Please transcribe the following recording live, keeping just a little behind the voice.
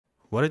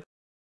what it.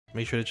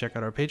 Make sure to check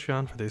out our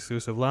Patreon for the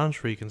exclusive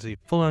lounge where you can see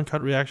full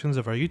uncut reactions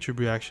of our YouTube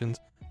reactions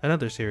and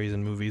other series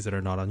and movies that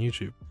are not on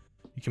YouTube.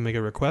 You can make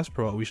a request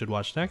for what we should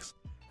watch next.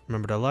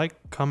 Remember to like,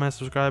 comment,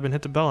 subscribe, and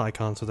hit the bell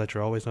icon so that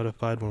you're always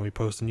notified when we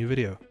post a new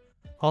video.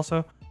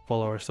 Also,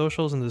 follow our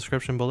socials in the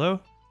description below,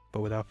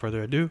 but without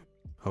further ado,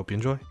 hope you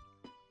enjoy.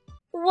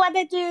 What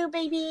it do,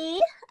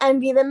 baby?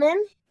 I'm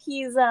Vitamin.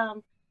 He's,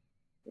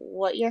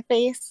 what your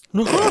face?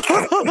 You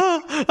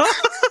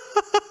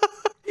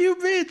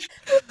bitch!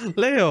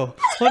 Leo,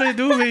 what it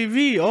do,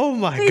 baby? Oh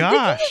my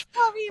gosh! Did you just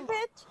call me a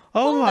bitch?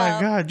 Oh Hold my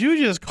up. god, you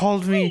just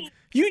called me.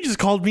 You just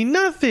called me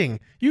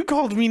nothing. You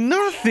called me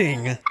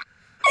nothing.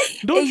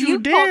 Don't you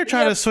dare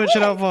try to switch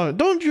it up on.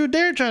 Don't you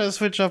dare try to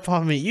switch up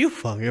on me. You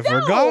fucking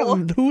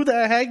forgot who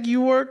the heck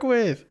you work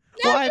with.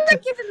 No, What? you're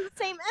giving the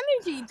same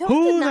energy. Don't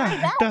Who the deny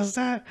heck that. does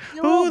that?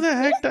 You Who little the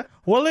heck does?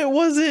 Well, it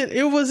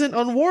wasn't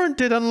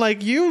unwarranted.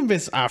 Unlike you,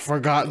 Miss. I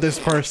forgot this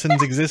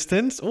person's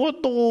existence.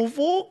 What the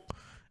fuck?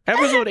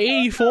 Episode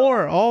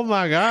 84. Oh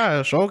my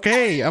gosh.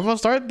 Okay, I'm gonna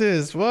start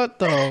this. What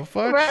the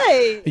fuck?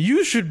 Right.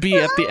 You should be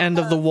at the end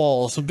of the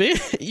walls.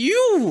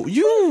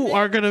 You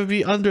are gonna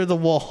be under the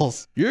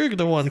walls. You're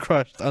the one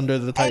crushed under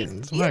the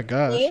Titans. My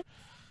gosh.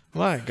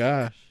 My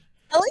gosh.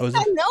 At least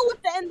I know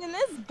what the ending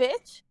is,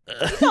 bitch.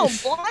 You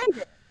don't blind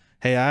it.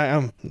 Hey, I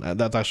am.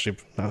 That's actually.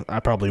 I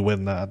probably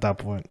win that at that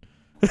point.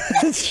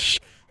 To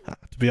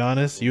be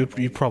honest, you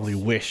probably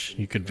wish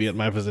you could be at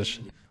my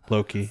position,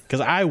 Loki. Because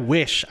I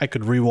wish I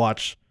could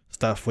rewatch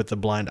stuff with the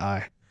blind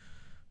eye.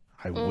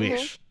 I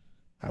wish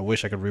I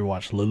could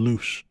rewatch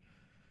Lelouch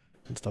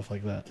and stuff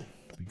like that.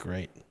 It'd be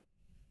great.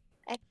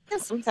 I can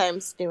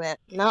sometimes do it.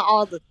 Not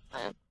all the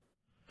time.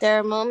 There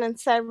are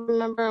moments I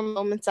remember and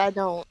moments I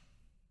don't.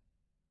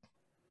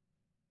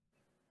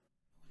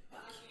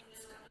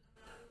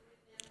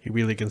 He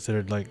really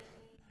considered, like,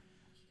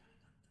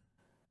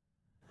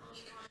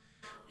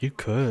 you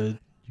could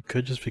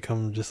just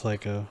become just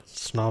like a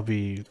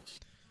snobby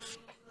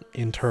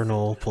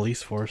internal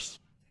police force,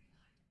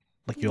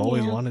 like you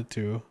always wanted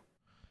to,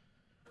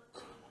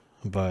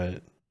 but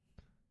I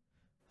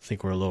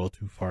think we're a little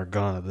too far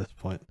gone at this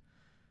point.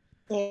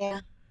 Yeah.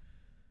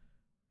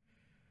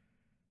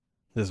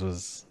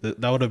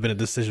 That would have been a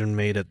decision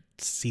made at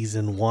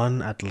season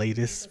 1 at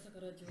latest,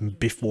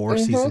 before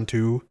season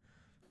 2.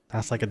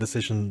 That's like a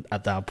decision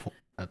at that point.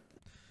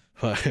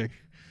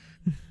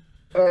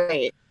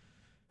 Right.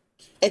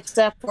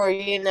 Except for,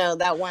 you know,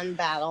 that one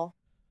battle.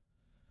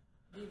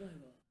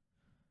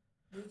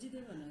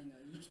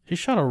 He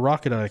shot a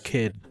rocket at a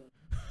kid.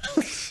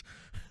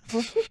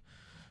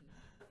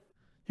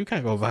 You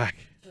can't go back.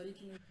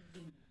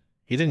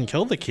 He didn't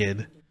kill the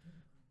kid,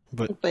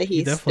 but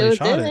he definitely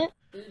shot it.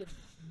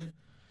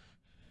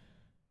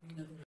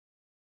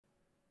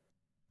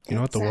 You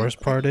know what the worst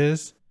part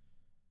is?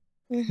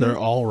 They're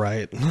all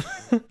right.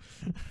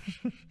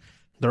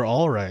 They're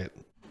all right.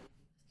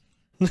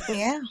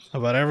 Yeah.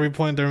 About every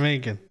point they're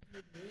making.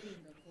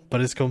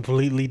 But it's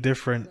completely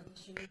different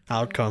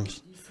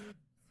outcomes.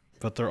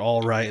 But they're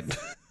all right.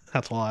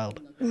 That's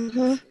wild.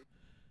 And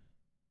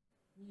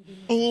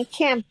you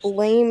can't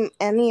blame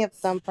any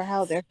of them for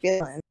how they're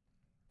feeling.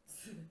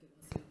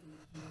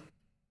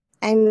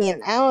 I mean,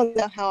 I don't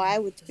know how I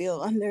would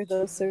feel under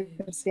those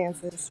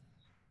circumstances.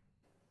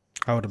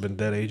 I would have been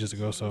dead ages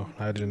ago, so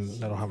I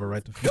don't have a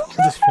right to feel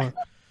this far. I'd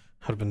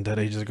have been dead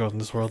ages ago in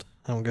this world.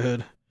 I'm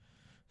good.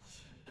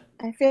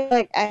 I feel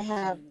like I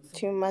have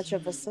too much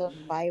of a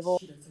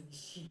survival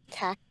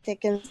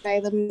tactic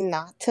inside of me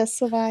not to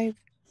survive.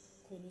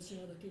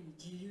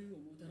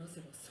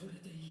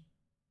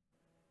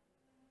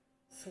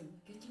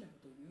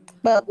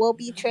 But we'll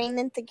be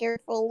training to care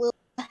for a little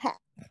bit.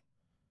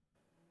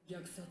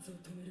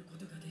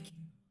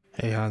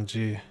 Hey,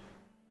 Hanji.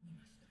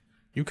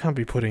 You can't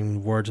be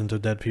putting words into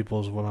dead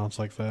people's mouths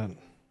like that.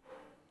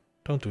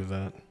 Don't do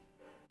that.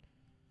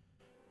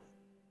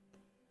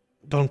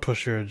 Don't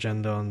push your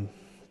agenda on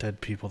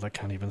dead people that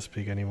can't even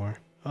speak anymore.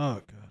 Oh,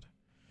 God.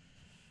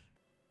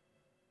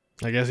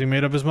 I guess he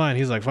made up his mind.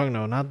 He's like, fuck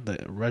no, not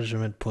the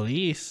regiment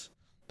police.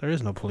 There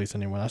is no police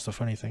anymore. That's the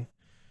funny thing.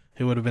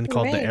 It would have been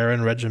called the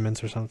Aaron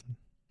Regiments or something.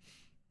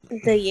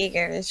 The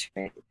Jaeger is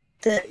right.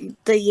 The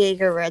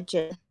Jaeger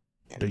Regiment.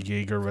 The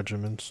Jaeger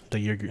Regiments. The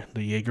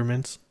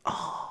Jaegerments.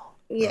 Oh.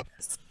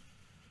 Yes.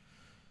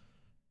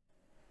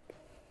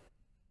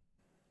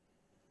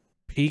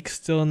 Peak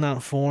still in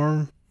that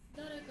form?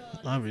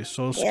 I'd be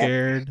so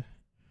scared.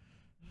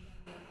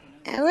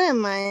 I wouldn't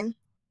mind.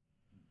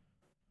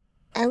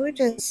 I would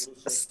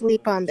just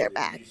sleep on their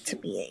back to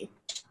be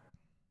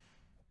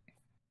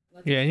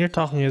Yeah, and you're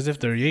talking as if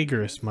they're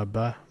Jaegerists, my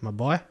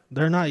boy.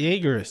 They're not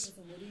Jaegerists.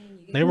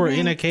 They were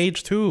in a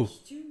cage too.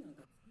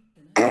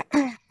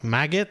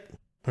 Maggot?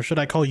 Or should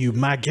I call you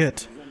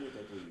Maggot?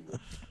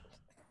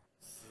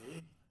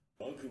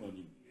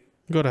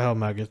 Go to hell,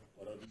 Maggot.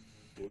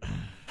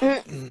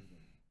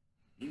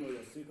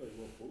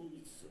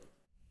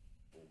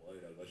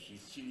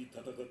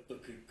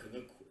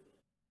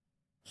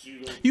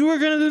 You were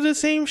gonna do the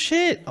same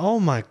shit. Oh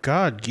my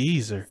god,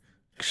 geezer.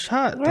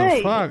 Shut the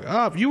Right. fuck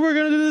up. You were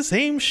gonna do the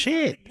same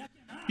shit.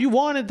 You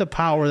wanted the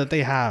power that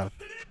they have.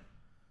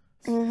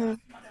 Mm-hmm.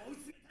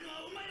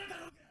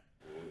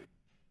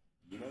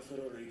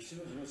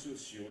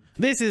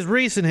 This is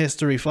recent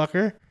history,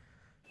 fucker.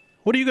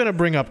 What are you gonna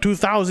bring up?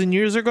 2,000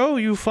 years ago,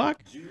 you fuck?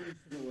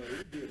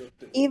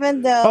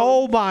 Even though.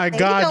 Oh my they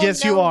god, don't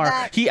yes you know are.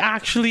 that- He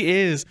actually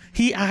is.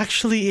 He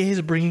actually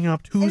is bringing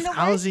up And the worst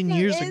 2,000 thing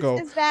years ago.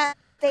 is that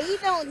they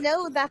don't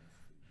know that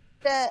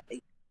the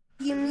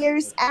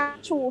Ymir's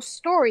actual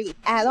story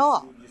at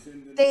all.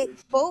 They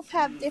both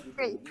have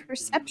different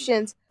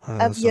perceptions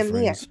of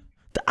Ymir, The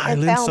the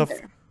island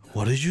founder.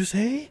 What did you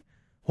say?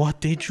 What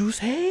did you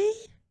say?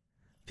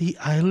 The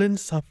island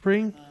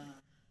suffering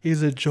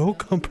is a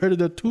joke compared to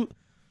the two.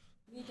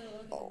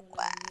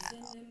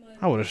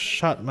 I would have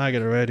shot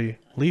Maggot already.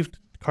 Leave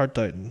Card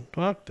Titan.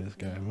 Fuck this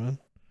guy, man.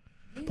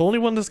 The only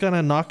one that's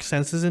gonna knock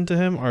senses into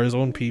him are his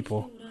own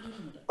people.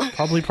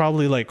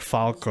 Probably like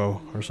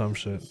Falco or some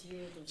shit.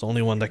 It's the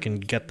only one that can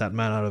get that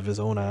man out of his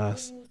own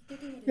ass.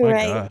 My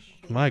Right. gosh.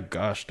 My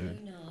gosh, dude.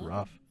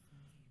 Rough.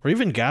 Or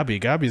even Gabby.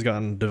 Gabby's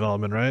gotten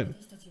development, right?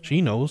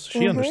 She knows.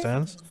 She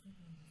understands.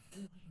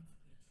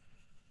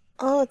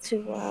 Oh,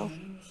 too well.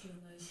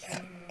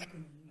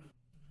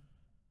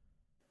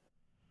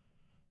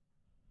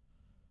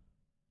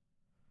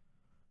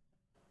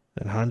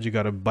 And Hanji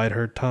gotta bite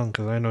her tongue,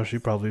 because I know she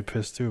probably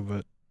pissed too,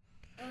 but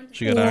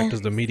she gotta act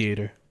as the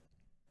mediator.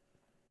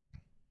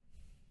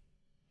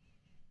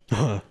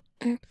 Can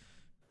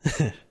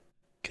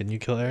you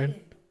kill Eren?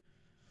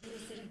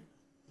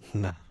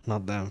 Nah,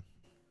 not them.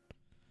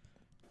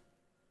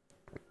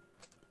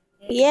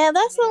 Yeah,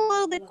 that's a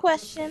loaded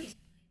question.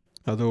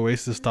 Other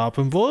ways to stop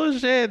him?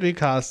 Bullshit,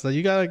 Mikasa.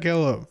 You gotta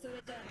kill him.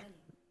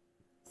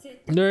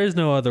 There is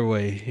no other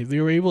way. If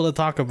you were able to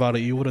talk about it,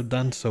 you would have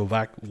done so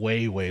back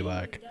way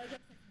back.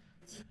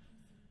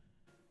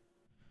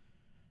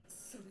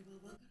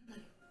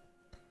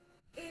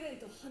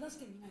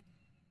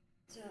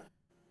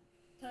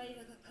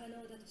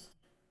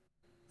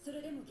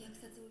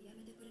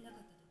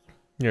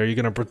 Yeah, are you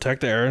gonna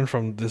protect Eren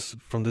from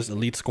this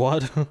elite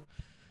squad?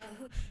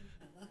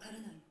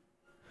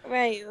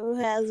 Right, who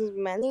has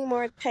many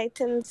more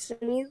titans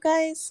than you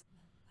guys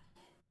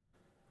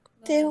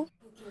do?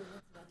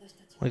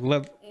 Like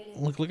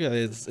look at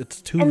it.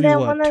 It's 2v And then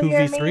what? one of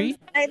your 2v3? main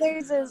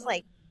fighters is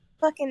like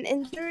fucking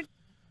injured.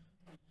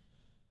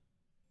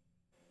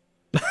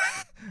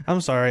 I'm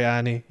sorry,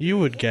 Annie. You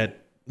would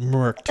get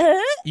murked.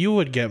 You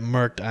would get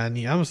murked,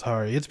 Annie. I'm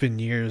sorry. It's been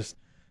years.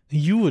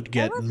 You would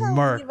get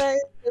murked.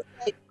 Just,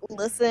 like,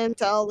 listen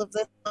to all of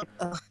this.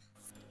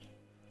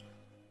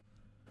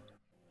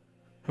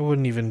 It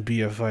wouldn't even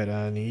be a fight,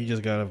 Annie. You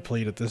just gotta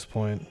play it at this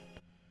point.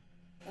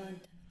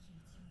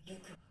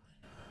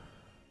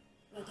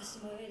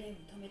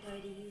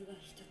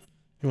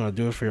 You wanna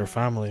do it for your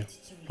family.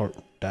 Or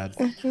dad.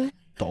 The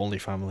only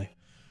family.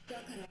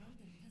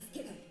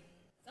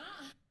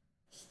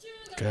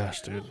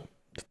 Gosh, dude.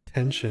 The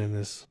tension in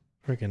this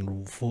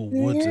freaking full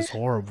woods is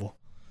horrible.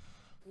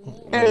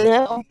 I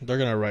know. They're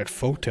gonna write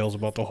folktales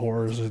about the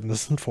horrors in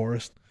this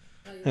forest.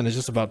 And it's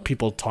just about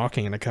people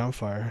talking in a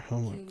campfire. Oh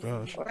my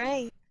gosh.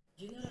 Right.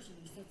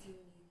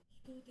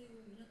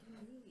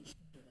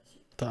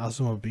 The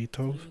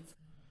Azumabitos?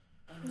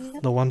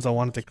 Yep. The ones that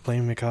wanted to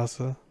claim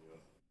Mikasa?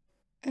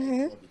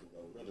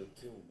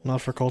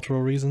 Not for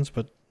cultural reasons,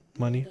 but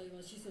money.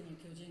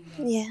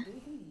 Yeah.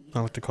 I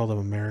like to call them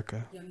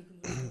America.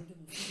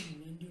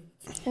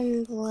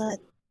 And blood.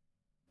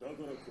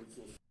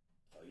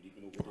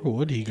 Where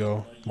would he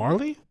go?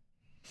 Marley?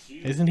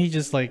 Isn't he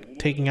just like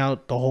taking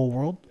out the whole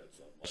world?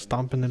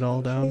 Stomping it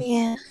all down?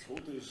 Yeah.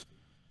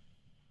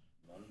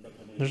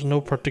 There's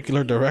no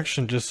particular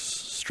direction, just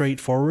straight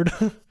forward.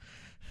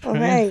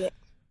 Right.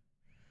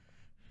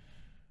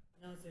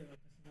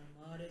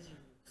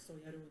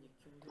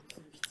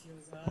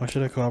 Why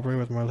should I cooperate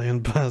with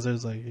Marlene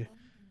Buzzard's like...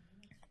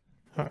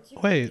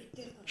 Wait,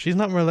 she's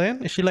not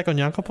Marlene? Is she like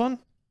Onyankopon?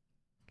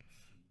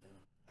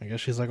 I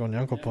guess she's like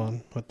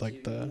Onyankopon with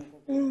like the...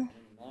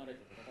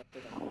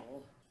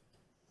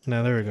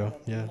 Nah, there we go,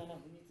 yeah.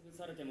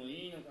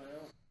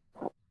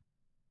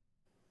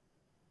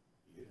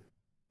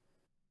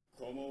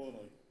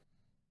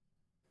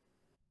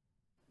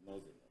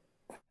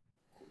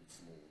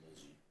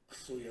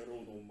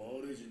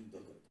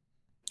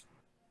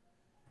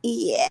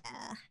 Yeah.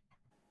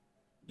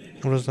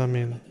 What does that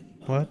mean?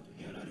 What?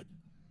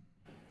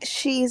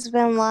 She's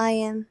been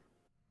lying.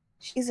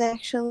 She's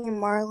actually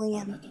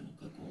Marlian.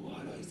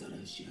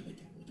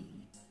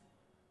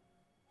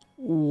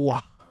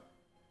 Wow.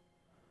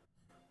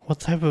 What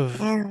type of...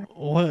 Yeah.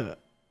 What?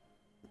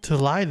 To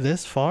lie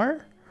this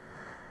far?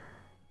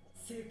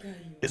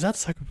 Is that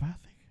psychopathic?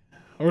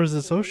 Or is it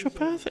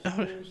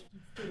sociopathic?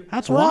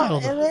 That's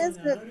wild. Well, it is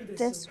a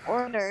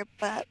disorder,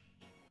 but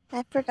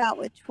I forgot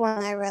which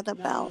one I read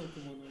about.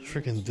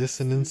 Freaking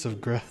dissonance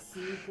of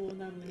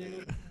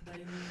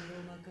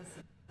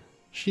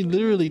She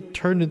literally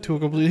turned into a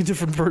completely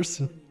different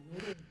person.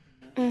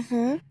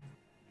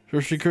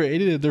 Or she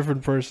created a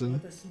different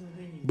person.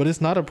 but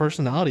it's not a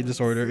personality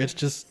disorder. It's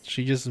just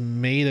she just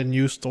made a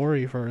new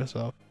story for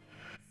herself.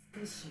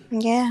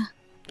 Yeah.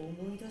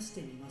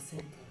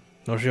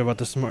 No, she about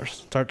to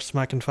start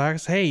smacking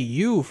facts. Hey,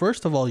 you!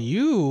 First of all,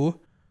 you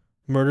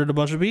murdered a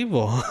bunch of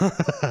people.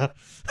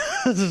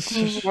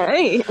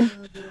 Right.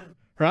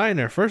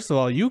 Reiner, first of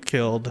all, you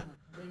killed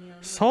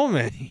so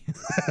many.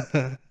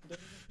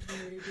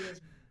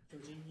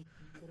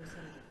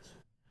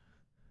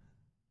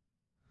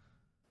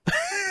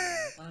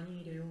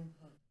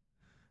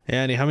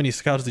 Annie, how many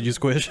scouts did you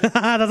squish? That's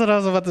what I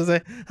was about to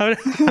say.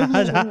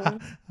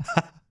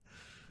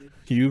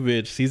 You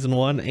bitch, season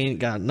 1 ain't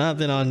got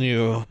nothing on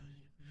you.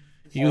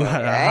 You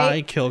had a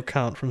high kill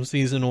count from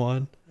season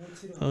 1.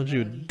 Don't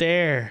you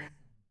dare.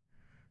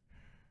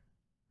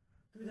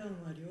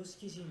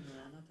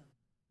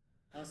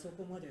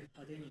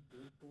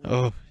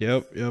 Oh,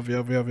 yep.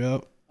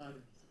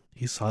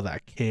 He saw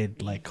that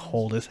kid like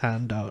hold his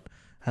hand out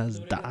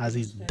as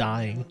he's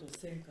dying.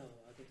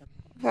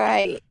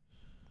 Right.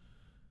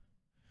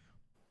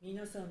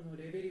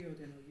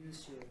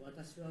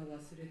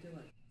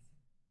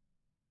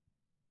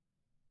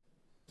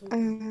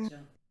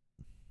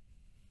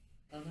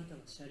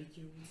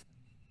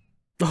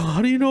 Oh,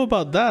 how do you know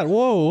about that?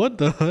 Whoa, what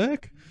the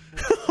heck?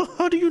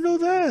 How do you know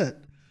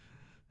that?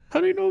 How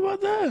do you know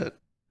about that?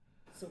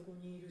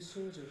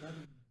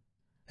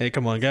 Hey,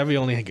 come on, Gabby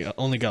only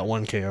got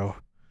 1 KO.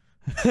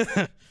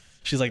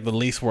 She's like the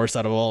least worst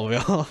out of all of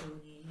y'all.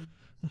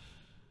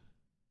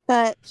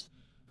 But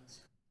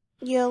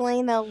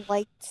Yelena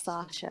liked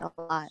Sasha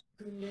a lot.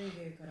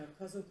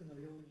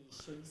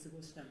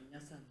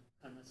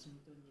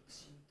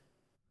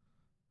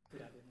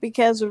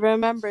 Because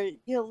remember,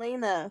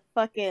 Yelena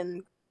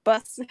fucking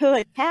busted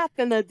a cap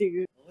in the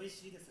dude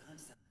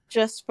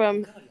just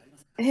from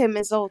him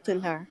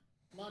insulting her.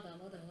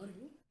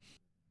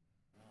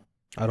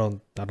 I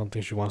don't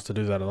think she wants to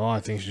do that at all. I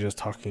think she's just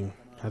talking.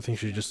 I think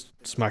she's just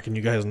smacking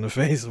you guys in the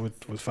face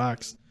with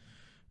facts.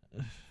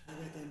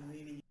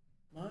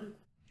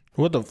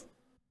 What the?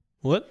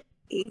 What?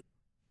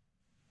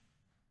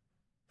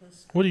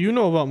 What do you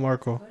know about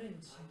Marco?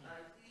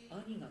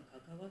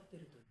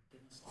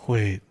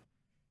 Wait.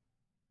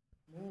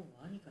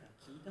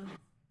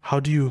 How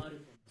do you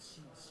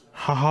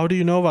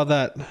know about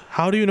that?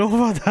 How do you know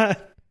about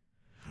that?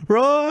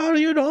 Bro, how do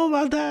you know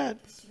about that?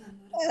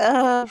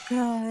 Oh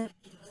god.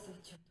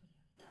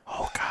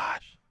 Oh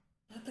gosh.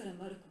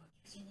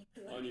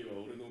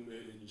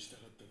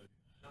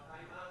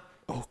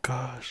 Oh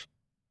gosh.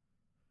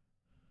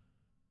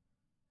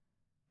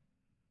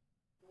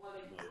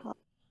 Oh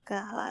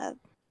god.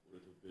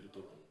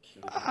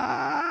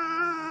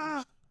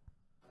 Ah.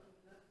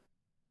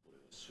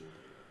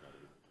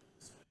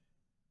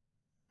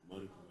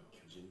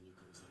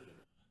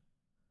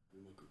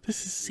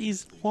 This is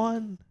season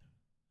 1.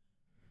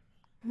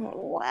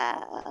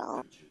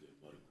 Wow.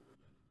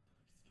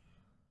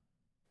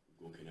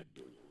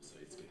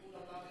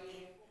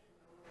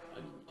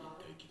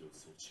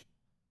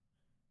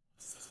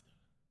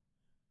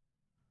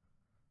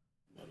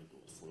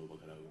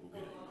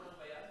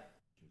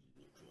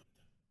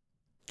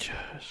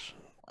 Gosh.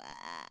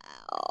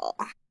 Wow.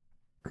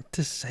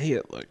 To say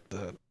it like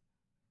that.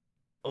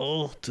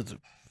 Oh,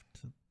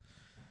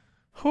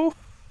 oh.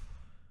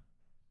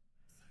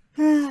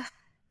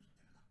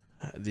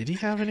 Did he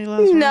have any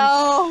last words?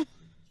 No.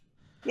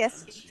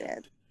 Yes, he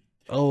did.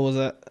 Oh, was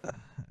that?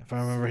 If I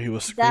remember, he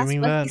was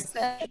screaming that. He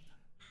said.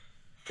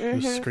 He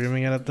was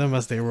screaming it at them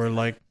as they were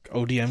like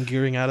ODM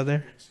gearing out of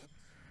there.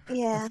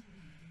 Yeah.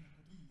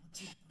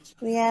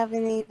 We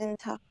haven't even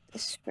talked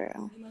this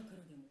through.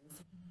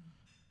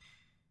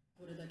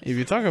 If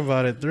you talk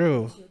about it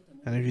through,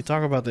 and if you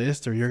talk about the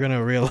history, you're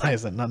gonna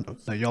realize that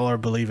that y'all are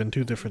believing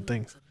 2 different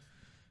things.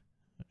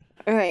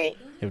 Right.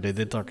 If they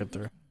did talk it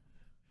through.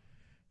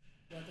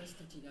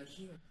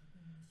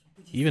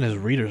 Even as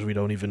readers, we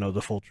don't even know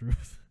the full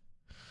truth.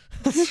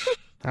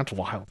 That's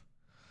wild.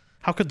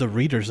 How could the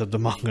readers of the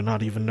manga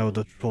not even know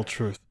the full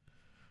truth?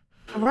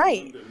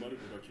 Right.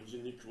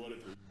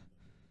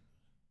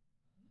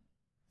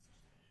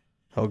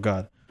 Oh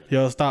god.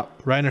 Yo,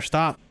 stop. Reiner,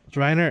 stop.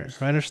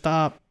 Reiner,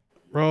 stop.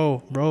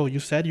 Bro, you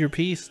said your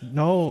piece.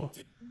 No.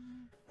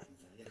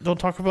 Don't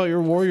talk about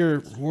your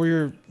warrior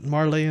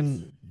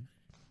Marleyan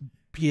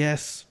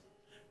PS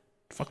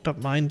fucked up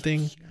mind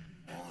thing.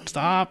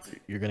 Stop.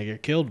 You're gonna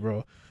get killed,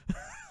 bro.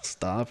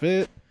 Stop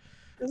it.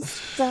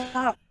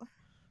 Stop.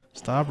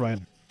 Stop,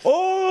 Reiner.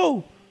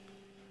 Oh!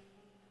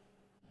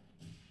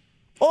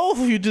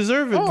 Oh, you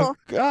deserve it. Oh,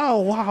 but, oh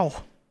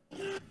wow.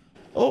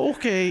 Oh,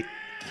 okay.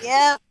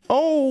 yeah.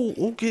 Oh,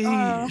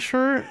 okay.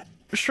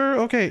 Sure,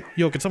 okay.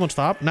 Yo, can someone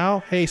stop now?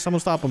 Hey, someone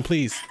stop him,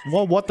 please.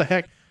 Well, what the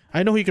heck?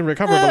 I know he can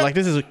recover, but like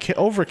this is a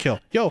overkill.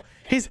 Yo,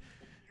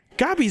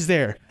 Gabi's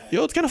there.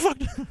 Yo, it's kind of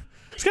fucked.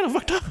 It's kind of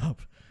fucked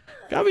up.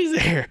 Gabi's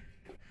there.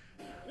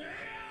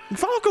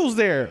 Falco's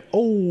there.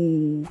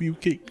 Oh, you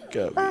kicked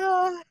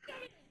Gabi.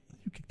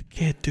 You kicked the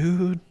kid,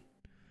 dude.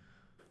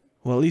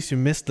 Well, at least you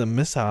missed the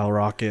missile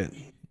rocket.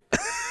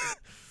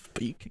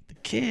 But you kicked the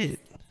kid.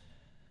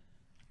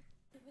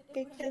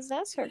 Because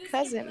that's her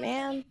cousin,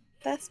 man.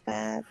 That's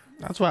bad.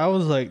 That's why I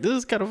was like, this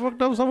is kind of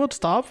fucked up. Someone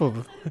stop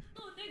him.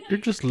 You're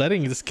just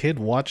letting this kid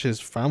watch his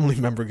family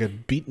member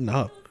get beaten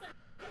up.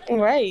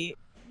 Right.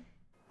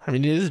 I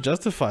mean, it is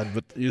justified,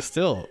 but you're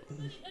still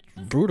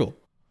brutal.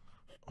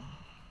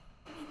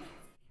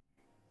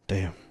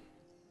 Damn.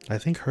 I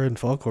think her and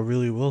Falco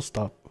really will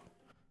stop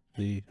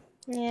the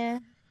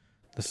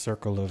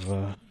circle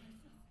of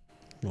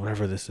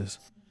whatever this is.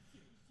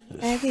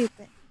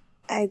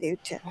 I do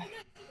too.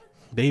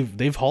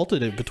 They've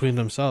halted it between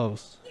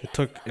themselves. It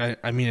took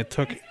it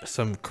took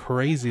some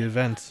crazy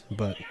events,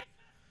 but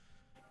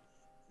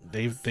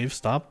they've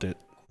stopped it.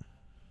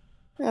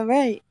 All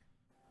right.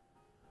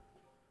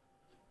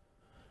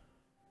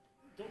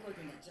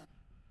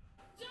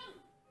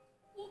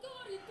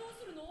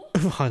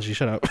 Hanji,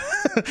 shut up.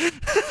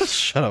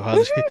 Shut up,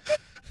 Hanji.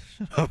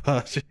 Shut up,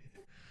 Hanji.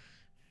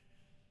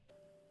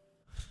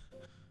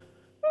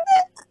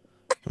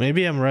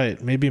 Maybe I'm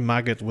right. Maybe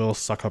Maggot will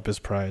suck up his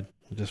pride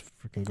and just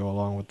freaking go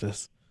along with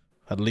this.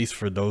 At least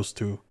for those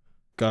two.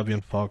 Gabi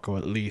and Falco,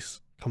 at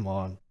least. Come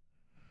on.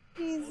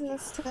 He's in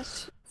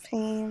such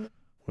pain.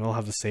 We all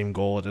have the same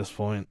goal at this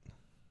point.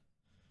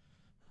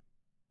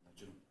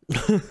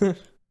 Good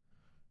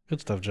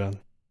stuff, John.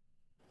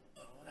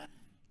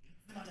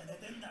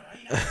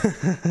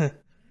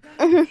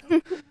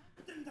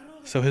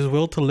 So his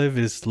will to live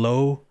is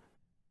low,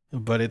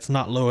 but it's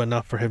not low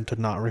enough for him to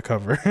not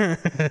recover.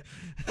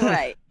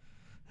 Right.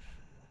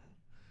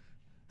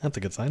 That's a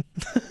good sign.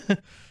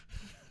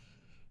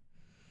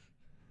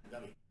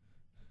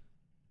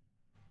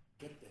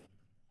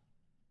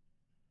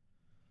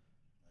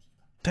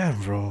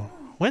 Damn, bro.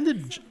 When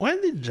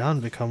did John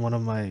become one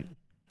of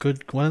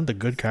the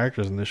good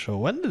characters in this show?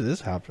 When did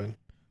this happen?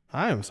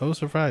 I am so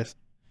surprised.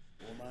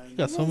 He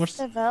got so much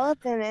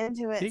development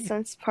into it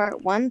since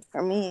part 1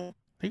 for me.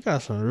 He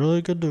got some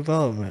really good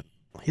development.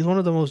 He's one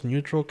of the most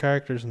neutral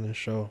characters in this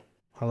show.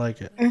 I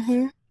like it.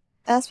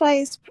 That's why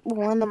he's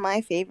one of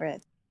my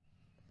favorites.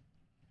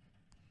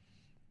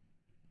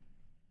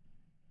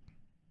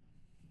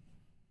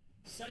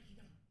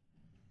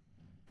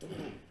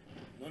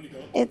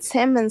 It's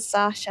him and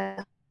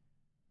Sasha.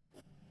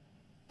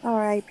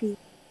 R.I.P.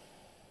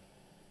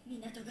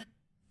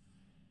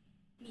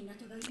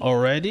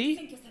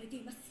 Already?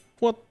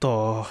 What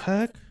the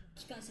heck?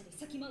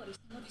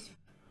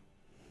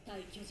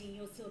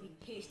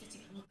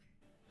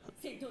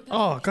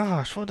 Oh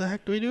gosh, what the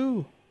heck do we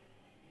do?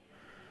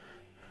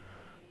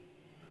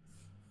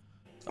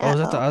 Oh, is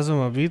that the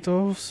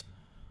Azumabitos?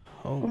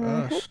 Oh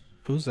gosh.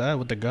 Who's that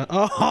with the gun?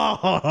 Oh!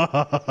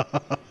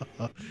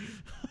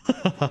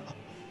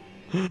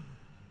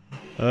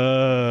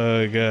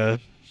 Oh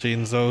gosh.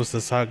 Shinzo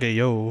Sasage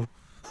yo.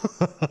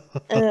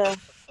 I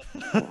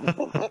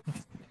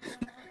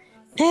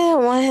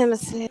don't want him to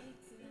say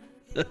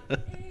it.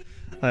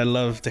 I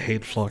love to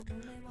hate Flock.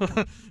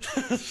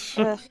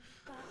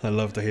 I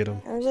love to hate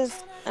him.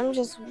 I'm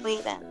just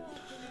waiting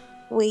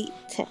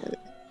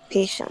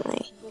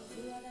patiently.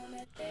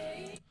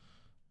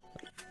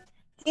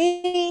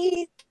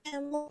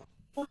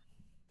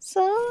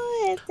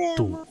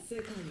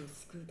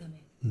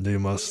 They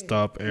must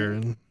stop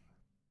Eren.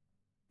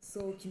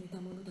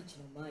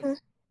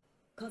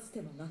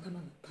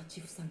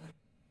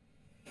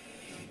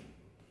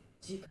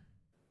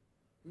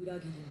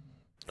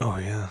 Oh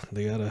yeah,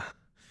 they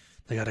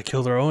gotta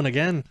kill their own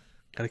again.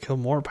 Gotta kill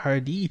more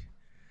Paradis.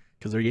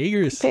 Because they're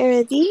Jaegers.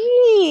 Paradis.